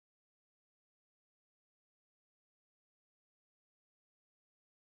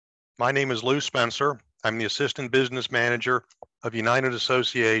My name is Lou Spencer. I'm the Assistant Business Manager of United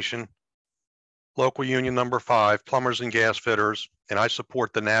Association, Local Union Number 5, Plumbers and Gas Fitters, and I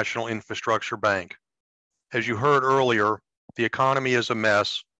support the National Infrastructure Bank. As you heard earlier, the economy is a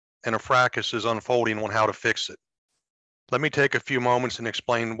mess and a fracas is unfolding on how to fix it. Let me take a few moments and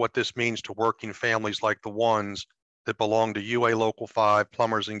explain what this means to working families like the ones that belong to UA Local 5,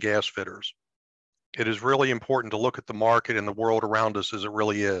 Plumbers and Gas Fitters. It is really important to look at the market and the world around us as it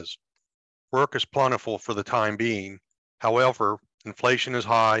really is. Work is plentiful for the time being. However, inflation is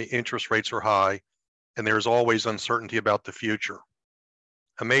high, interest rates are high, and there is always uncertainty about the future.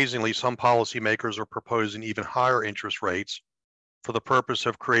 Amazingly, some policymakers are proposing even higher interest rates for the purpose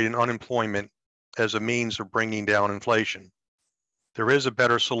of creating unemployment as a means of bringing down inflation. There is a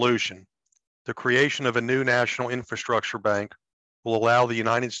better solution. The creation of a new national infrastructure bank will allow the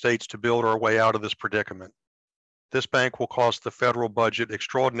United States to build our way out of this predicament. This bank will cost the federal budget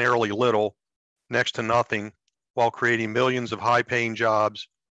extraordinarily little, next to nothing, while creating millions of high-paying jobs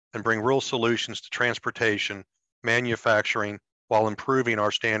and bring real solutions to transportation, manufacturing, while improving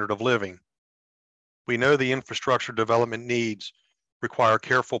our standard of living. We know the infrastructure development needs require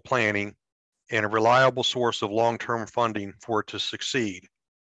careful planning and a reliable source of long-term funding for it to succeed.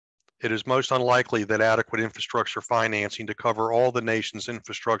 It is most unlikely that adequate infrastructure financing to cover all the nation's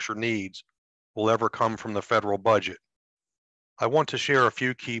infrastructure needs will ever come from the federal budget. I want to share a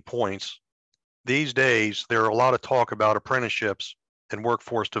few key points. These days, there are a lot of talk about apprenticeships and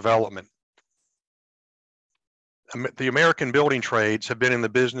workforce development. The American building trades have been in the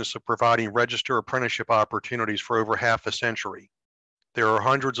business of providing registered apprenticeship opportunities for over half a century. There are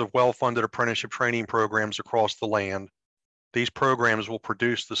hundreds of well-funded apprenticeship training programs across the land. These programs will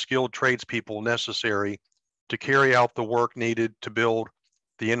produce the skilled tradespeople necessary to carry out the work needed to build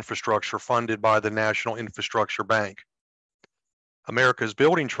the infrastructure funded by the National Infrastructure Bank. America's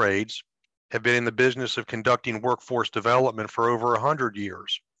building trades have been in the business of conducting workforce development for over 100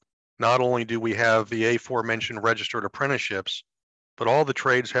 years. Not only do we have the aforementioned registered apprenticeships, but all the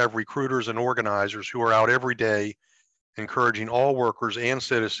trades have recruiters and organizers who are out every day encouraging all workers and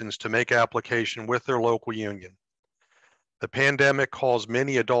citizens to make application with their local union. The pandemic caused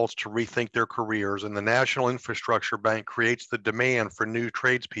many adults to rethink their careers, and the National Infrastructure Bank creates the demand for new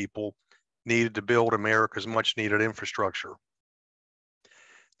tradespeople needed to build America's much needed infrastructure.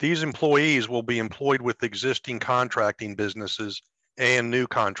 These employees will be employed with existing contracting businesses and new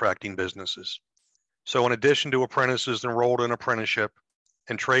contracting businesses. So in addition to apprentices enrolled in apprenticeship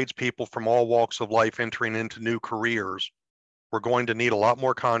and tradespeople from all walks of life entering into new careers, we're going to need a lot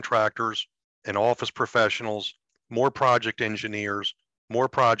more contractors and office professionals, more project engineers, more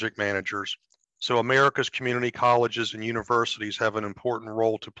project managers. So America's community colleges and universities have an important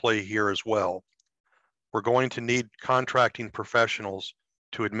role to play here as well. We're going to need contracting professionals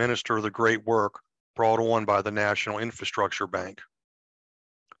to administer the great work brought on by the National Infrastructure Bank.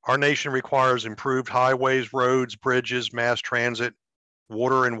 Our nation requires improved highways, roads, bridges, mass transit,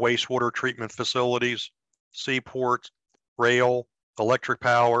 water and wastewater treatment facilities, seaports, rail, electric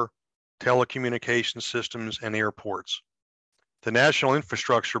power, telecommunication systems, and airports. The National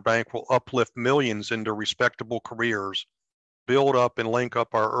Infrastructure Bank will uplift millions into respectable careers, build up and link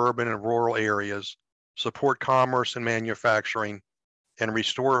up our urban and rural areas, support commerce and manufacturing, and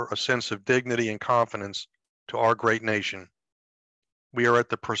restore a sense of dignity and confidence to our great nation. We are at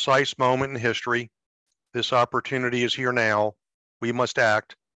the precise moment in history. This opportunity is here now. We must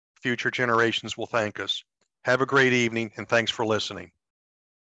act. Future generations will thank us. Have a great evening, and thanks for listening.